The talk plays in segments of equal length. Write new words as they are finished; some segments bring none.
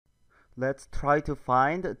Let's try to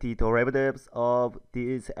find the derivatives of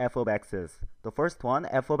these f of x's. The first one,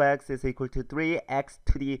 f of x is equal to 3x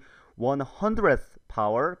to the 100th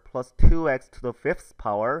power plus 2x to the 5th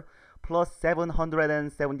power plus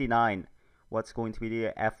 779. What's going to be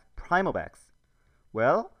the f prime of x?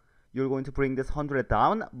 Well, you're going to bring this 100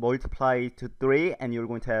 down, multiply to 3, and you're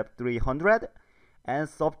going to have 300. And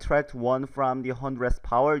subtract 1 from the 100th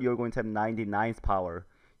power, you're going to have 99th power.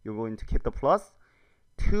 You're going to keep the plus.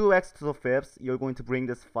 2x to the 5th, you're going to bring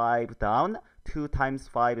this 5 down. 2 times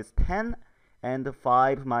 5 is 10, and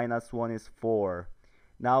 5 minus 1 is 4.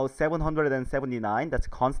 Now 779, that's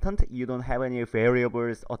constant. You don't have any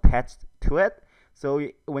variables attached to it. So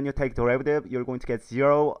when you take derivative, you're going to get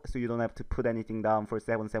 0, so you don't have to put anything down for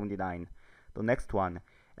 779. The next one,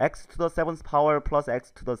 x to the 7th power plus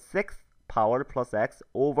x to the 6th power plus x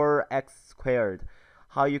over x squared.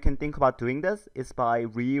 How you can think about doing this is by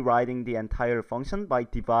rewriting the entire function by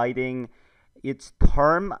dividing each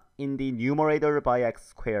term in the numerator by x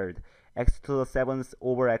squared. X to the 7th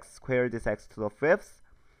over x squared is x to the 5th.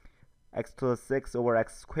 X to the 6th over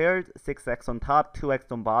x squared, 6x on top,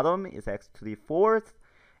 2x on bottom is x to the 4th.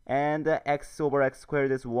 And x over x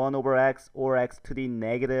squared is 1 over x, or x to the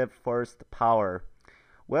negative 1st power.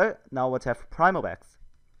 Well, now what's f prime of x?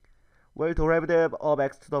 Well, derivative of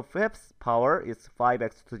x to the 5th power is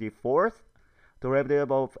 5x to the 4th.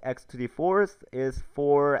 Derivative of x to the 4th is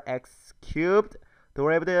 4x cubed.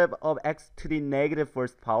 Derivative of x to the negative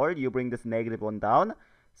 1st power, you bring this negative 1 down.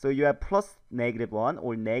 So you have plus negative 1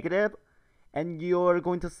 or negative. And you're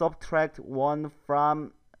going to subtract 1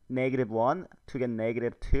 from negative 1 to get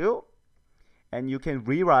negative 2. And you can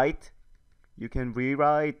rewrite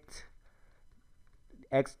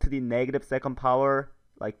x to the negative 2nd power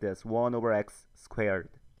like this, 1 over x squared.